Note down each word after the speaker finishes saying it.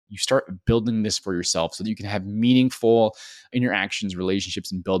you start building this for yourself so that you can have meaningful interactions, relationships,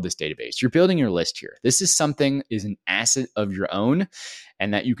 and build this database. You're building your list here. This is an asset of your own,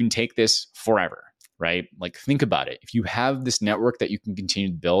 and that you can take this forever. Right? Like, think about it. If you have this network that you can continue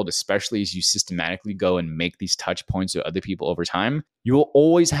to build, especially as you systematically go and make these touch points with other people over time, you will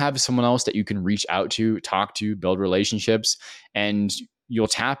always have someone else that you can reach out to, talk to, build relationships, and you'll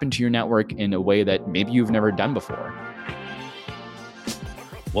tap into your network in a way that maybe you've never done before.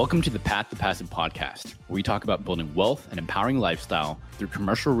 Welcome to the Path to Passive podcast, where we talk about building wealth and empowering lifestyle through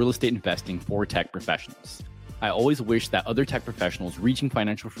commercial real estate investing for tech professionals. I always wish that other tech professionals reaching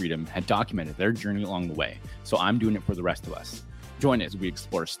financial freedom had documented their journey along the way, so I'm doing it for the rest of us. Join us as we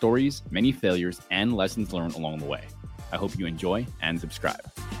explore stories, many failures, and lessons learned along the way. I hope you enjoy and subscribe.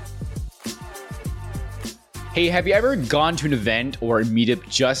 Hey, have you ever gone to an event or a meetup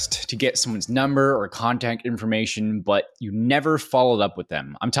just to get someone's number or contact information, but you never followed up with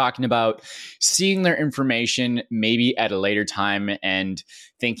them? I'm talking about seeing their information maybe at a later time and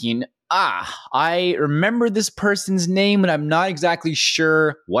thinking, I remember this person's name, and I'm not exactly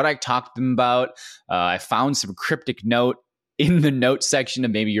sure what I talked to them about. I found some cryptic note in the notes section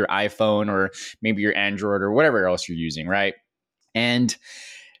of maybe your iPhone or maybe your Android or whatever else you're using, right? And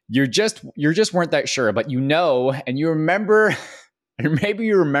you just weren't that sure, but and you remember, or maybe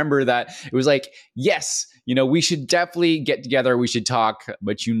you remember that it was like, yes, we should definitely get together, we should talk,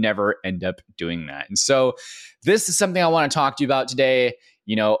 but you never end up doing that. And so this is something I want to talk to you about today.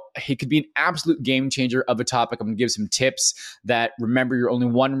 It could be an absolute game changer of a topic. I'm going to give some tips that, remember, you're only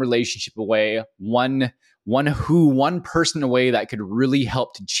one relationship away, one person away that could really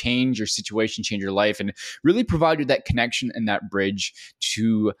help to change your situation, change your life, and really provide you that connection and that bridge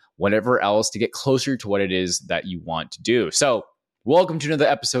to whatever else to get closer to what it is that you want to do. So welcome to another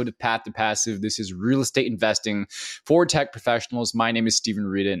episode of Path to Passive. This is real estate investing for tech professionals. My name is Steven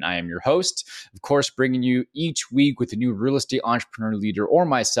Rita, and I am your host. Of course, bringing you each week with a new real estate entrepreneur leader or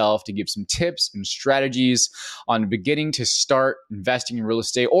myself to give some tips and strategies on beginning to start investing in real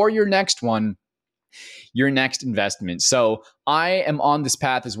estate or your next investment. So I am on this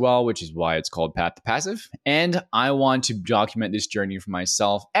path as well, which is why it's called Path to Passive. And I want to document this journey for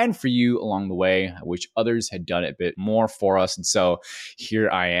myself and for you along the way. I wish others had done it a bit more for us. And so here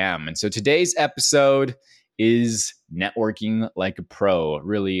I am. And so today's episode is Networking Like a Pro.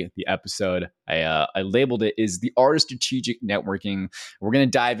 Really, the episode I labeled it is The Art of Strategic Networking. We're going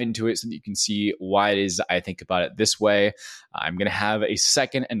to dive into it so that you can see why it is I think about it this way. I'm going to have a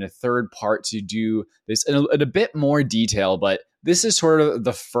second and a third part to do this in a bit more detail, but this is sort of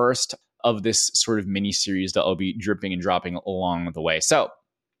the first of this sort of mini series that I'll be dripping and dropping along the way. So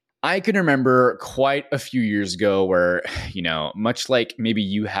I can remember quite a few years ago where, much like maybe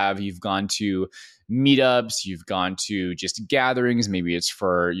you've gone to meetups, you've gone to just gatherings, maybe it's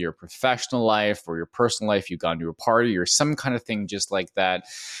for your professional life or your personal life, you've gone to a party or some kind of thing just like that.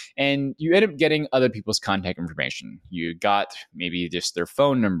 And you end up getting other people's contact information. You got maybe just their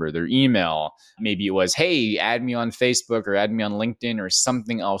phone number, their email. Maybe it was, hey, add me on Facebook or add me on LinkedIn or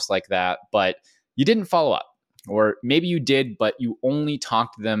something else like that, but you didn't follow up. Or maybe you did, but you only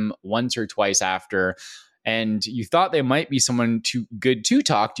talked to them once or twice after, and you thought they might be someone too good to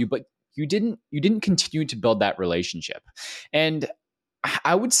talk to, but you didn't continue to build that relationship. And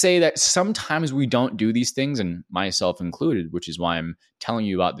I would say that sometimes we don't do these things, and myself included, which is why I'm telling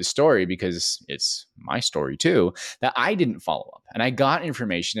you about this story, because it's my story too, that I didn't follow up. And I got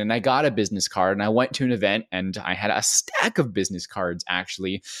information and I got a business card and I went to an event and I had a stack of business cards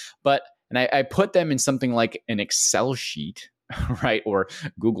actually, and I put them in something like an Excel sheet, right? Or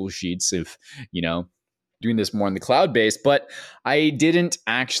Google Sheets if, doing this more in the cloud base, but I didn't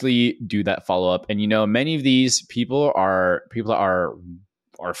actually do that follow-up. And, many of these people are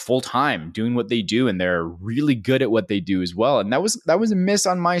full-time doing what they do, and they're really good at what they do as well. And that was a miss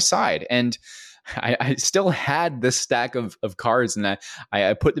on my side. And I still had this stack of cards, and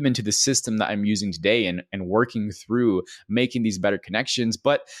I put them into the system that I'm using today and working through making these better connections.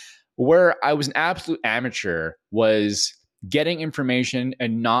 But where I was an absolute amateur was getting information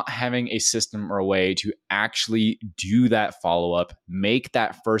and not having a system or a way to actually do that follow-up, make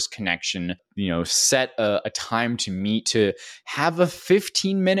that first connection, set a time to meet, to have a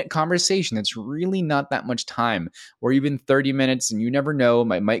 15-minute conversation. That's really not that much time, or even 30 minutes. And you never know,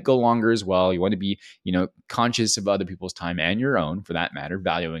 might go longer as well. You want to be, conscious of other people's time and your own, for that matter,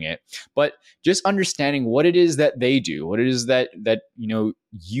 valuing it. But just understanding what it is that they do, what it is that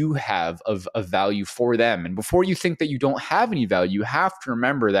you have of value for them. And before you think that you don't have any value, you have to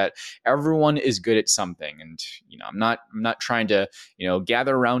remember that everyone is good at something. And I'm not trying to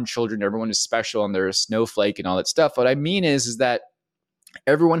gather around children. Everyone is special and they're a snowflake and all that stuff. What I mean is that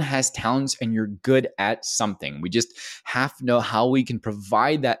Everyone has talents and you're good at something. We just have to know how we can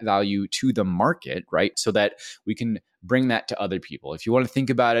provide that value to the market, right? So that we can bring that to other people. If you want to think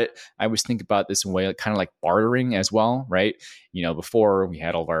about it, I always think about this in a way kind of like bartering as well, right? Before we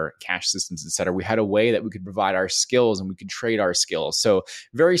had all of our cash systems, et cetera, we had a way that we could provide our skills and we could trade our skills. So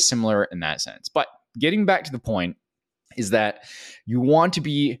very similar in that sense. But getting back to the point, is that you want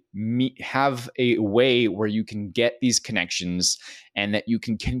to have a way where you can get these connections and that you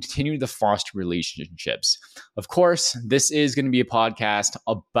can continue to foster relationships. Of course, this is going to be a podcast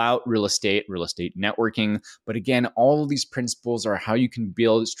about real estate networking. But again, all of these principles are how you can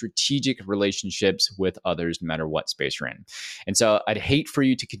build strategic relationships with others, no matter what space you're in. And so I'd hate for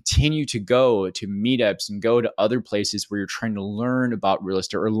you to continue to go to meetups and go to other places where you're trying to learn about real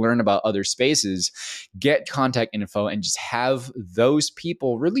estate or learn about other spaces, get contact info, and just have those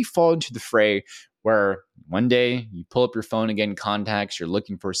people really fall into the fray where one day you pull up your phone again, contacts, you're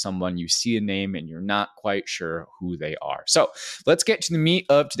looking for someone, you see a name, and you're not quite sure who they are. So let's get to the meat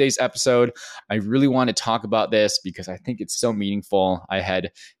of today's episode. I really want to talk about this because I think it's so meaningful. I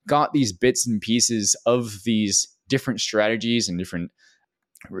had got these bits and pieces of these different strategies and different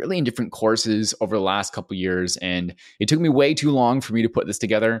courses over the last couple of years. And it took me way too long for me to put this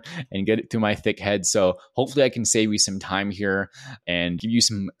together and get it through my thick head. So hopefully I can save you some time here and give you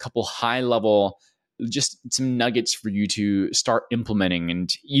some couple high level, just some nuggets for you to start implementing.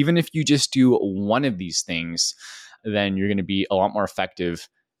 And even if you just do one of these things, then you're going to be a lot more effective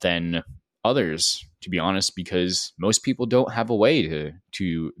than others, to be honest, because most people don't have a way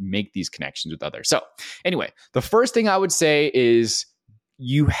to make these connections with others. So anyway, the first thing I would say is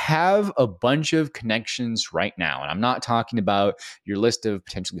you have a bunch of connections right now. And I'm not talking about your list of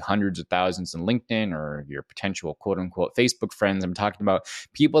potentially hundreds of thousands in LinkedIn or your potential quote unquote Facebook friends. I'm talking about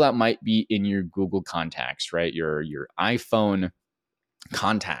people that might be in your Google contacts, right? Your iPhone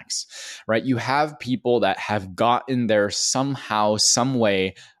contacts, right? You have people that have gotten there somehow, some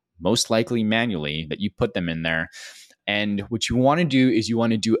way, most likely manually, that you put them in there. And what you want to do is you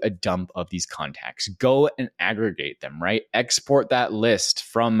want to do a dump of these contacts. Go and aggregate them, right? Export that list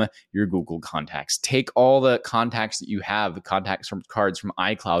from your Google contacts. Take all the contacts that you have, the contacts from cards from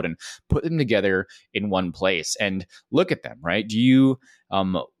iCloud, and put them together in one place and look at them, right? Do you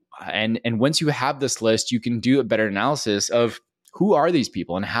and once you have this list, you can do a better analysis of who are these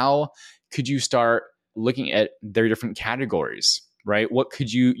people and how could you start looking at their different categories, right? What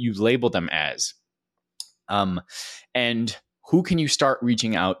could you label them as? And who can you start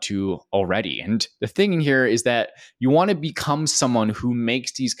reaching out to already? And the thing in here is that you want to become someone who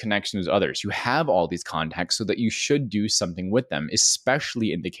makes these connections with others. You have all these contacts so that you should do something with them,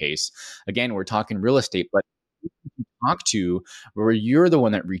 especially in the case, again, we're talking real estate, but talk to where you're the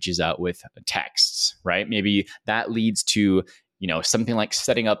one that reaches out with texts, right? Maybe that leads to, something like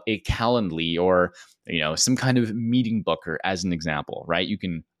setting up a Calendly or, some kind of meeting booker as an example, right?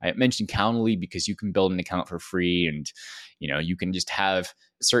 I mentioned Calendly because you can build an account for free and, you can just have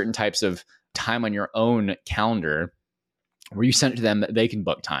certain types of time on your own calendar where you send it to them that they can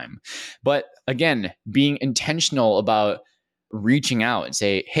book time. But again, being intentional about reaching out and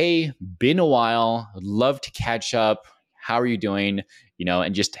say, hey, been a while, I'd love to catch up. How are you doing?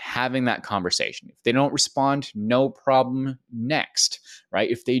 And just having that conversation. If they don't respond, no problem. Next, right?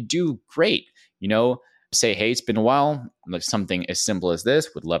 If they do, great. Say, hey, it's been a while. Like something as simple as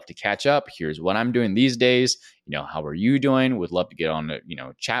this. Would love to catch up. Here's what I'm doing these days. How are you doing? Would love to get on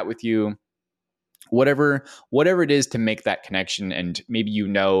chat with you. Whatever it is to make that connection, and maybe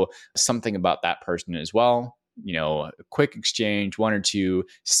something about that person as well. A quick exchange, one or two,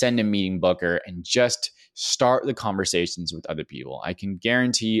 send a meeting booker, and just start the conversations with other people. I can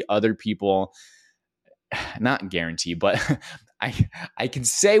guarantee other people, not guarantee, but I can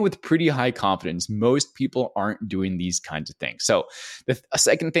say with pretty high confidence, most people aren't doing these kinds of things. So the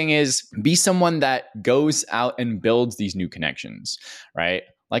second thing is be someone that goes out and builds these new connections, right?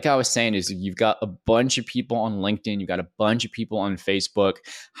 Like I was saying, is you've got a bunch of people on LinkedIn, you've got a bunch of people on Facebook.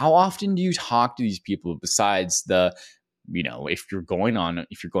 How often do you talk to these people besides if you're going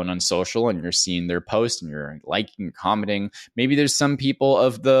on social and you're seeing their posts and you're liking, commenting, maybe there's some people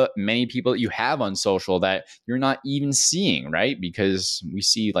of the many people that you have on social that you're not even seeing, right? Because we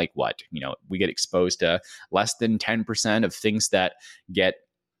see we get exposed to less than 10% of things that get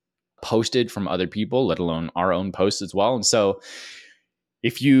posted from other people, let alone our own posts as well. And so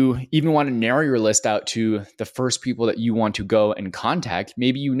if you even want to narrow your list out to the first people that you want to go and contact,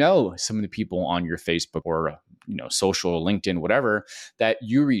 maybe some of the people on your Facebook or social, LinkedIn, whatever, that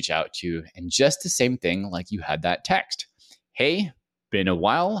you reach out to. And just the same thing like you had that text. Hey, been a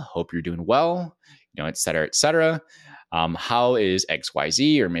while. Hope you're doing well, et cetera, et cetera. How is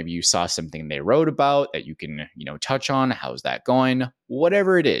XYZ? Or maybe you saw something they wrote about that you can, touch on. How's that going?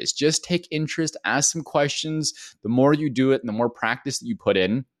 Whatever it is, just take interest, ask some questions. The more you do it and the more practice that you put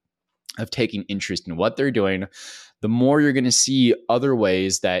in of taking interest in what they're doing, the more you're going to see other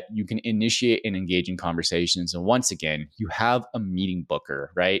ways that you can initiate and engage in conversations. And once again, you have a meeting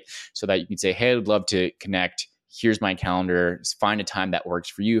booker, right? So that you can say, hey, I'd love to connect. Here's my calendar. Find a time that works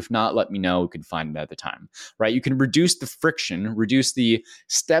for you. If not, let me know. We can find another time, right? You can reduce the friction, reduce the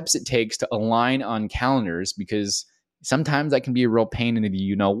steps it takes to align on calendars, because sometimes that can be a real pain in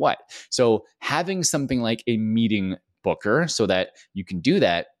the what. So having something like a meeting booker so that you can do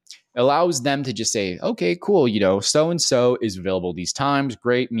that allows them to just say, okay, cool, so-and-so is available these times.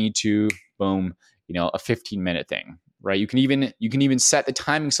 Great, me too. Boom, a 15-minute thing, right? You can even set the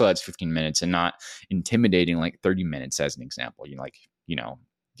timing so that's 15 minutes and not intimidating like 30 minutes as an example.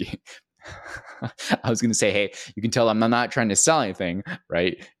 I was going to say, hey, you can tell I'm not trying to sell anything,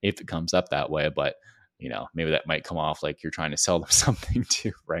 right? If it comes up that way, but maybe that might come off like you're trying to sell them something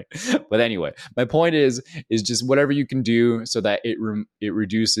too, right? But anyway, my point is just whatever you can do so that it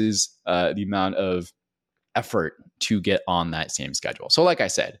reduces the amount of effort to get on that same schedule. So like I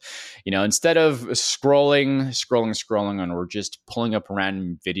said, instead of scrolling on, or just pulling up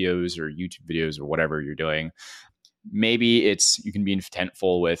random videos or YouTube videos or whatever you're doing, maybe you can be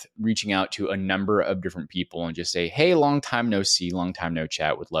intentful with reaching out to a number of different people and just say, hey, long time no see, long time no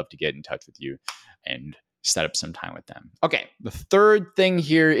chat, would love to get in touch with you, and set up some time with them. Okay, the third thing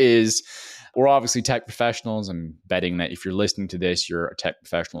here is, we're obviously tech professionals. I'm betting that if you're listening to this, you're a tech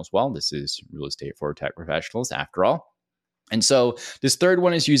professional as well. This is real estate for tech professionals after all. And so this third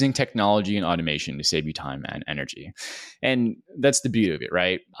one is using technology and automation to save you time and energy. And that's the beauty of it,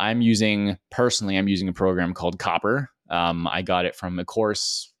 right? I'm using a program called Copper. I got it from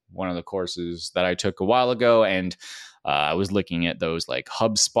one of the courses that I took a while ago. And I was looking at those like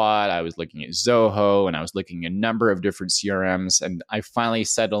HubSpot, I was looking at Zoho, and I was looking at a number of different CRMs. And I finally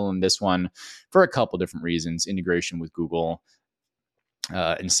settled on this one for a couple different reasons: integration with Google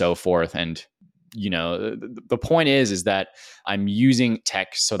and so forth. And the point is that I'm using tech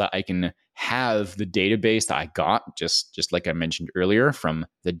so that I can have the database that I got, just like I mentioned earlier, from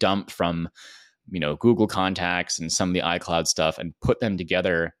the dump from Google Contacts and some of the iCloud stuff, and put them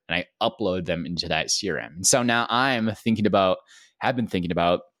together, and I upload them into that CRM. And so now have been thinking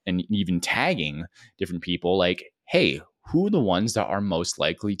about, and even tagging different people like, hey, who are the ones that are most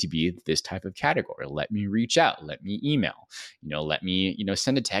likely to be this type of category? Let me reach out, let me email, let me,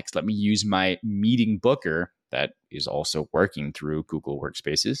 send a text, let me use my meeting booker that is also working through Google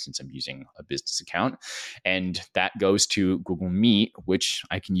Workspaces, since I'm using a business account. And that goes to Google Meet, which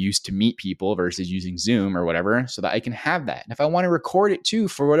I can use to meet people versus using Zoom or whatever, so that I can have that. And if I want to record it too,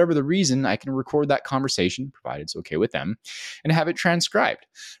 for whatever the reason, I can record that conversation, provided it's okay with them, and have it transcribed,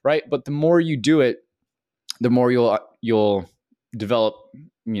 right? But the more you do it, the more you'll develop,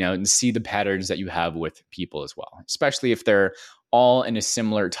 and see the patterns that you have with people as well, especially if they're all in a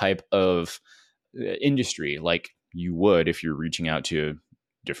similar type of industry, like you would if you're reaching out to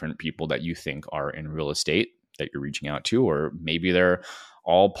different people that you think are in real estate that you're reaching out to, or maybe they're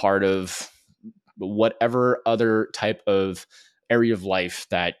all part of whatever other type of area of life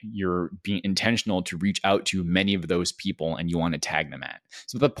that you're being intentional to reach out to many of those people and you want to tag them at.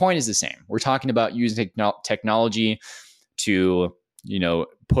 So the point is the same. We're talking about using technology to,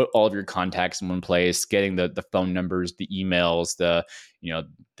 put all of your contacts in one place, getting the phone numbers, the emails, their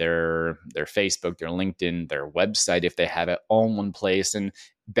Facebook, their LinkedIn, their website, if they have it, all in one place. And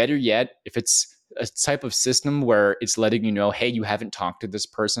better yet, if it's a type of system where it's letting you know, hey, you haven't talked to this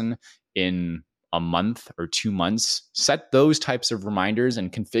person in a month or 2 months, set those types of reminders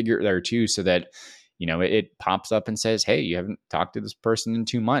and configure it there too, so that, it pops up and says, hey, you haven't talked to this person in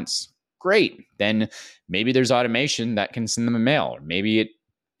 2 months. Great. Then maybe there's automation that can send them a mail, or maybe it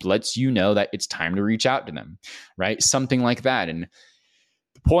lets you know that it's time to reach out to them, right? Something like that. And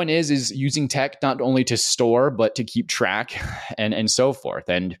the point is using tech not only to store, but to keep track and so forth.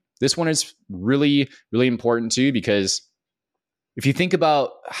 And this one is really, really important too, because if you think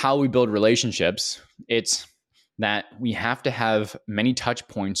about how we build relationships, it's that we have to have many touch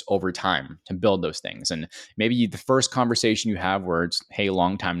points over time to build those things. And maybe the first conversation you have where it's, hey,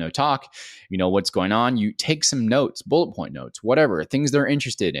 long time no talk, what's going on? You take some notes, bullet point notes, whatever, things they're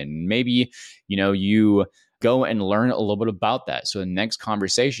interested in. Maybe, you go and learn a little bit about that. So the next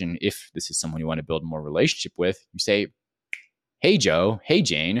conversation, if this is someone you want to build more relationship with, you say, hey, Joe, hey,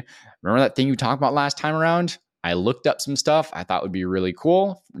 Jane, remember that thing you talked about last time around? I looked up some stuff I thought would be really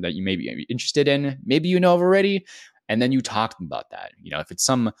cool that you may be interested in. Maybe you know of already. And then you talk to them about that. If it's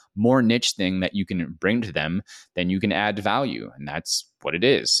some more niche thing that you can bring to them, then you can add value. And that's what it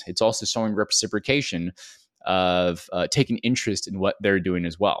is. It's also showing reciprocation of taking interest in what they're doing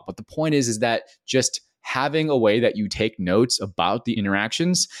as well. But the point is that just having a way that you take notes about the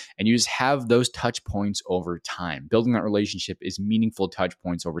interactions and you just have those touch points over time. Building that relationship is meaningful touch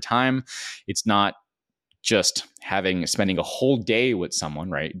points over time. It's not just spending a whole day with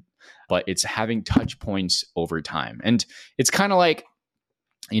someone, right? But it's having touch points over time. And it's kind of like,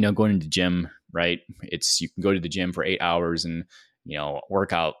 going to the gym, right? You can go to the gym for 8 hours and,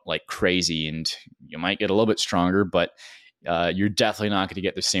 work out like crazy, and you might get a little bit stronger, but you're definitely not going to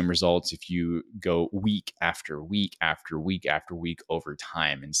get the same results if you go week after week after week after week over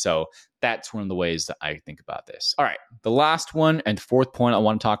time. And so that's one of the ways that I think about this. All right. The last one and fourth point I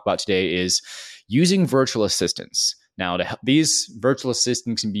want to talk about today is using virtual assistants. Now, these virtual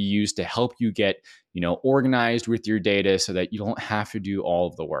assistants can be used to help you get, organized with your data so that you don't have to do all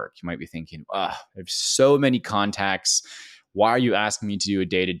of the work. You might be thinking, I have so many contacts. Why are you asking me to do a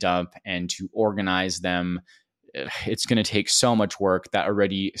data dump and to organize them? It's going to take so much work. That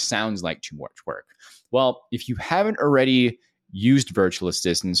already sounds like too much work. Well, if you haven't already used virtual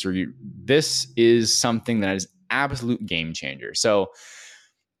assistants, this is something that is absolute game changer. So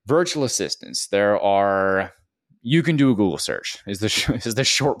virtual assistants, you can do a Google search is the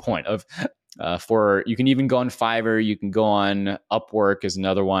short point of, you can even go on Fiverr, you can go on Upwork is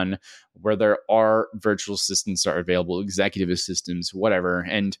another one where there are virtual assistants that are available, executive assistants, whatever.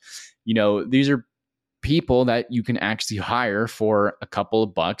 And, these are people that you can actually hire for a couple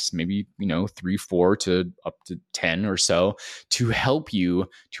of bucks, maybe, 3, 4 to up to 10 or so, to help you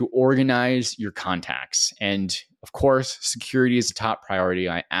to organize your contacts. And of course, security is a top priority.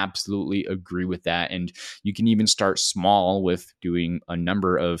 I absolutely agree with that. And you can even start small with doing a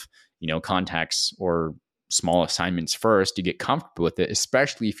number of, contacts or small assignments first to get comfortable with it,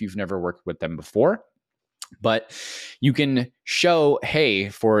 especially if you've never worked with them before. But you can show, hey,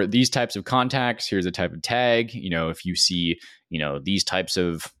 for these types of contacts, here's a type of tag. If you see, these types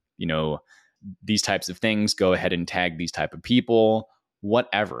of things, go ahead and tag these type of people,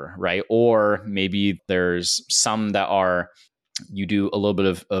 whatever, right? Or maybe there's some that you do a little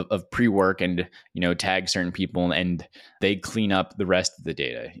bit of pre-work and, tag certain people and they clean up the rest of the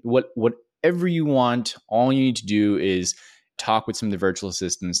data. Whatever you want, all you need to do is talk with some of the virtual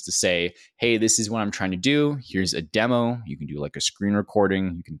assistants to say, hey, this is what I'm trying to do. Here's a demo. You can do like a screen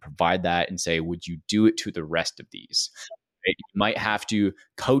recording. You can provide that and say, would you do it to the rest of these? Right? You might have to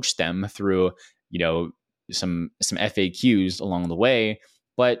coach them through, some FAQs along the way.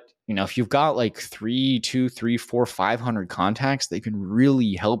 But, if you've got like 500 contacts, they can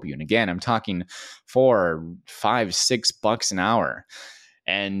really help you. And again, I'm talking $4, $5, $6 an hour.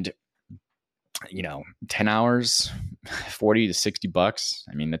 And 10 hours, 40 to 60 bucks.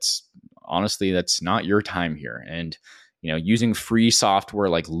 I mean, that's not your time here. And, using free software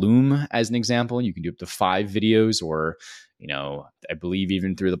like Loom as an example, you can do up to 5 videos or, I believe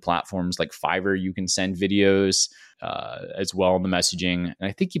even through the platforms like Fiverr, you can send videos as well in the messaging. And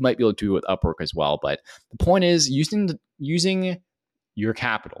I think you might be able to do it with Upwork as well. But the point is using your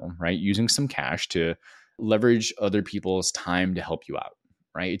capital, right? Using some cash to leverage other people's time to help you out.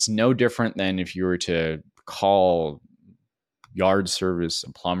 Right? It's no different than if you were to call yard service,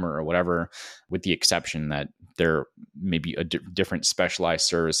 a plumber or whatever, with the exception that there may be different specialized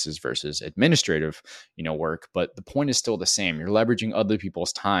services versus administrative, work. But the point is still the same. You're leveraging other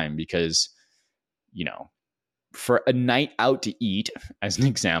people's time because, for a night out to eat, as an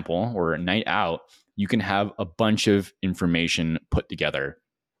example, or a night out, you can have a bunch of information put together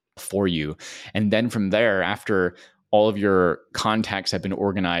for you. And then from there, after all of your contacts have been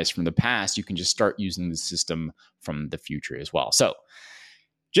organized from the past, you can just start using the system from the future as well. So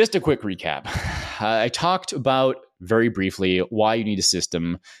just a quick recap. I talked about very briefly why you need a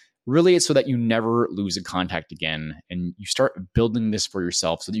system. Really, it's so that you never lose a contact again and you start building this for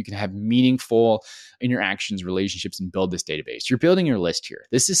yourself so that you can have meaningful interactions, relationships, and build this database. You're building your list here.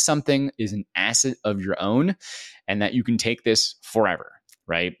 This is an asset of your own and that you can take this forever.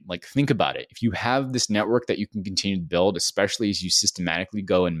 Right? Like, think about it. If you have this network that you can continue to build, especially as you systematically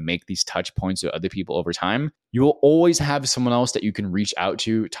go and make these touch points with other people over time, you will always have someone else that you can reach out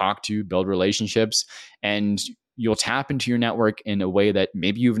to, talk to, build relationships, and you'll tap into your network in a way that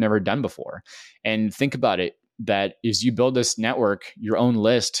maybe you've never done before. And think about it, that as you build this network, your own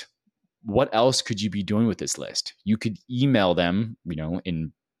list, what else could you be doing with this list? You could email them,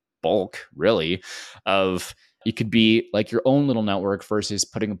 in bulk, really, of It could be like your own little network versus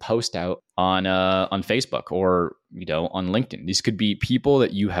putting a post out on Facebook or on LinkedIn. These could be people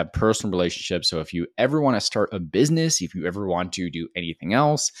that you have personal relationships. So if you ever want to start a business, if you ever want to do anything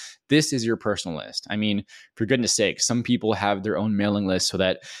else, this is your personal list. I mean, for goodness sake, some people have their own mailing list so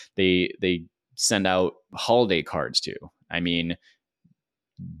that they send out holiday cards to. I mean,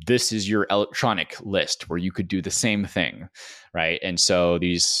 this is your electronic list where you could do the same thing, right? And so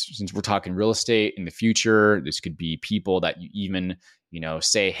since we're talking real estate in the future, this could be people that you even,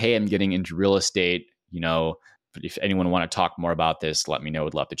 say, hey, I'm getting into real estate, but if anyone want to talk more about this, let me know.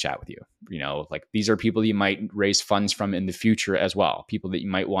 I'd love to chat with you. Like these are people you might raise funds from in the future as well. People that you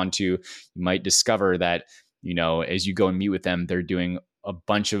might discover that, as you go and meet with them, they're doing a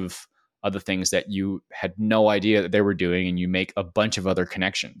bunch of other things that you had no idea that they were doing, and you make a bunch of other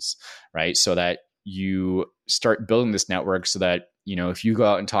connections, right? So that you start building this network so that, if you go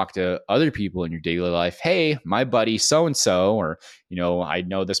out and talk to other people in your daily life, hey, my buddy so-and-so, or, I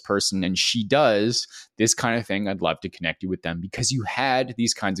know this person and she does this kind of thing. I'd love to connect you with them because you had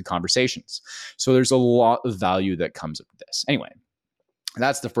these kinds of conversations. So there's a lot of value that comes with this. Anyway,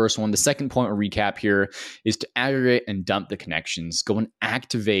 that's the first one. The second point of recap here is to aggregate and dump the connections. Go and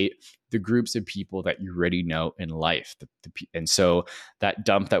activate the groups of people that you already know in life. And so that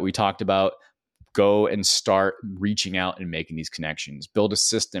dump that we talked about, go and start reaching out and making these connections. Build a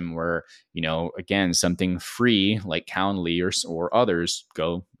system where, again, something free like Calendly or others,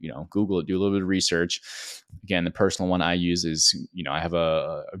 go, Google it, do a little bit of research. Again, the personal one I use is, I have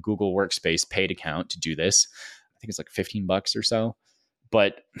a Google Workspace paid account to do this. I think it's like $15 or so.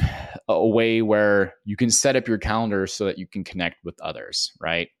 But a way where you can set up your calendar so that you can connect with others,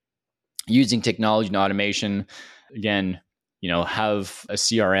 right? Using technology and automation, again, have a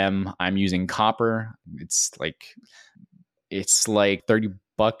CRM. I'm using Copper. It's like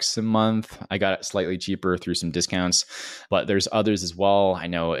 $30 a month. I got it slightly cheaper through some discounts, but there's others as well. I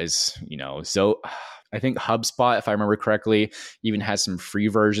know so I think HubSpot, if I remember correctly, even has some free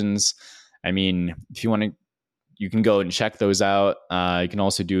versions. I mean, if you want to, you can go and check those out. You can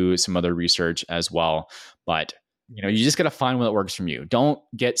also do some other research as well. But, you just got to find one that works from you. Don't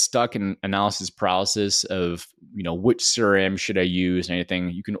get stuck in analysis paralysis of, which CRM should I use and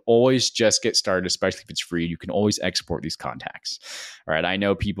anything. You can always just get started, especially if it's free. You can always export these contacts. All right. I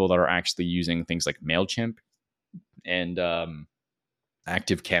know people that are actually using things like MailChimp and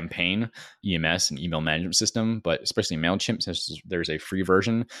Active Campaign, EMS, and email management system, but especially MailChimp, since there's a free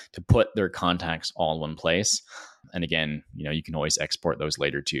version to put their contacts all in one place. And again, you can always export those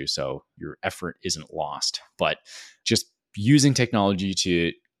later too. So your effort isn't lost, but just using technology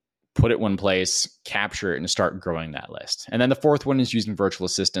to put it one place, capture it, and start growing that list. And then the fourth one is using virtual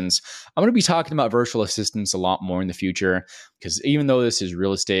assistants. I'm going to be talking about virtual assistants a lot more in the future, because even though this is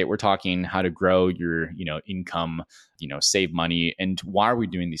real estate, we're talking how to grow your, income, save money. And why are we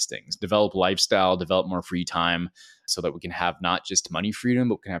doing these things? Develop lifestyle, develop more free time so that we can have not just money freedom,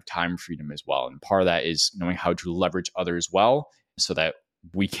 but we can have time freedom as well. And part of that is knowing how to leverage others well so that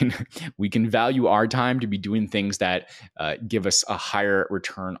we can value our time to be doing things that give us a higher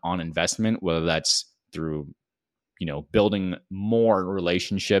return on investment, whether that's through building more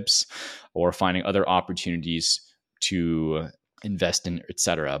relationships or finding other opportunities to invest in,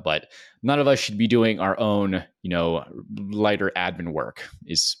 etc. But none of us should be doing our own lighter admin work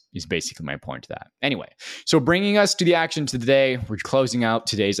is basically my point to that. Anyway, so bringing us to the action to the day, we're closing out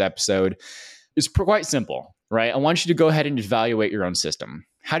today's episode. It's quite simple, right? I want you to go ahead and evaluate your own system.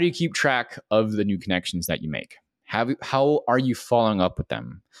 How do you keep track of the new connections that you make? How are you following up with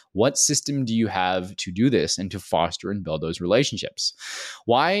them? What system do you have to do this and to foster and build those relationships?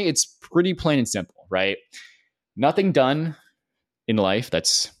 Why? It's pretty plain and simple, right? Nothing done in life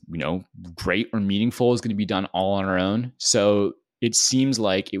that's, great or meaningful is going to be done all on our own. So it seems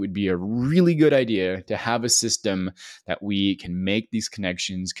like it would be a really good idea to have a system that we can make these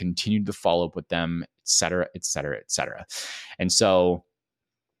connections, continue to follow up with them, et cetera, et cetera, et cetera. And so,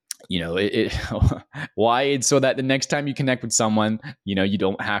 why? It's so that the next time you connect with someone, you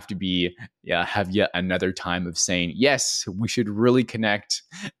don't have to have yet another time of saying, yes, we should really connect,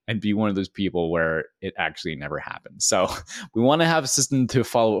 and be one of those people where it actually never happens. So we want to have a system to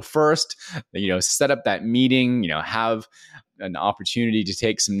follow up first, set up that meeting, have an opportunity to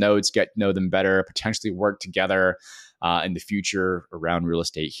take some notes, get to know them better, potentially work together in the future around real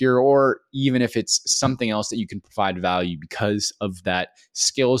estate here, or even if it's something else that you can provide value because of that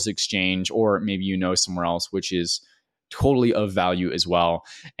skills exchange, or maybe somewhere else, which is totally of value as well.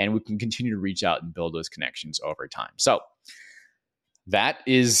 And we can continue to reach out and build those connections over time. So that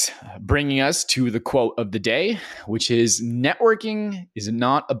is bringing us to the quote of the day, which is networking is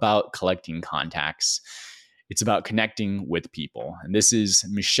not about collecting contacts. It's about connecting with people. And this is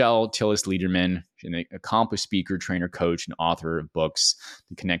Michelle Tillis Liederman, an accomplished speaker, trainer, coach, and author of books,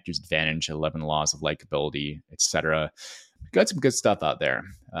 The Connector's Advantage, 11 Laws of Likability, etc. Got some good stuff out there.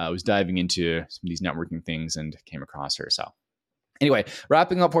 I was diving into some of these networking things and came across her. So anyway,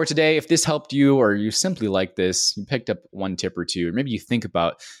 wrapping up for today, if this helped you or you simply like this, you picked up one tip or two, or maybe you think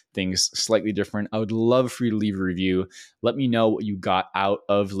about things slightly different, I would love for you to leave a review. Let me know what you got out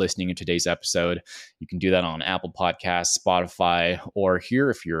of listening to today's episode. You can do that on Apple Podcasts, Spotify, or here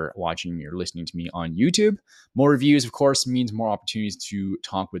if you're watching or listening to me on YouTube. More reviews, of course, means more opportunities to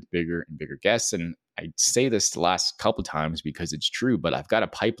talk with bigger and bigger guests. And I say this the last couple times because it's true, but I've got a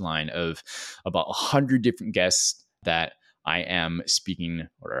pipeline of about 100 different guests that I am speaking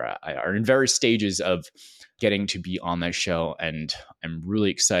or are in various stages of getting to be on that show. And I'm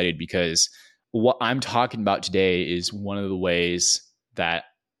really excited because what I'm talking about today is one of the ways that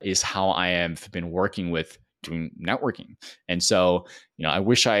is how I have been working with doing networking. And so, I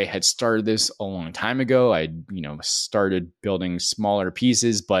wish I had started this a long time ago. I, started building smaller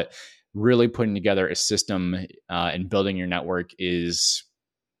pieces, but really putting together a system and building your network is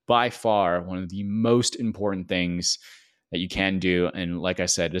by far one of the most important things that you can do. And like I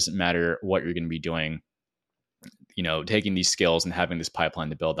said, it doesn't matter what you're going to be doing, taking these skills and having this pipeline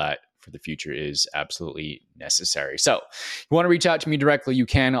to build that for the future is absolutely necessary. So if you want to reach out to me directly, you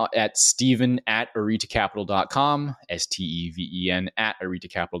can at steven@aritacapital.com, STEVEN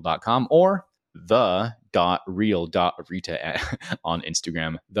 @aritacapital.com, or the.real.arita on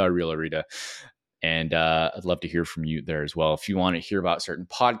Instagram, the.real.arita. And I'd love to hear from you there as well. If you want to hear about certain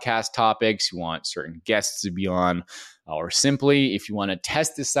podcast topics, you want certain guests to be on, or simply if you want to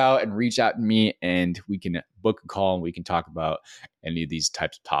test this out and reach out to me and we can book a call and we can talk about any of these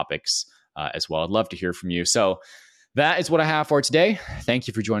types of topics as well. I'd love to hear from you. So that is what I have for today. Thank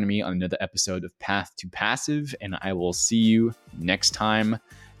you for joining me on another episode of Path to Passive, and I will see you next time.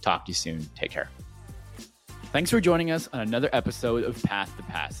 Talk to you soon. Take care. Thanks for joining us on another episode of Path to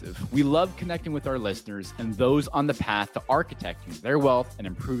Passive. We love connecting with our listeners and those on the path to architecting their wealth and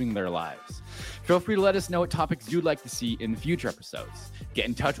improving their lives. Feel free to let us know what topics you'd like to see in future episodes. Get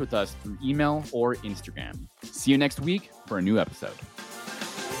in touch with us through email or Instagram. See you next week for a new episode.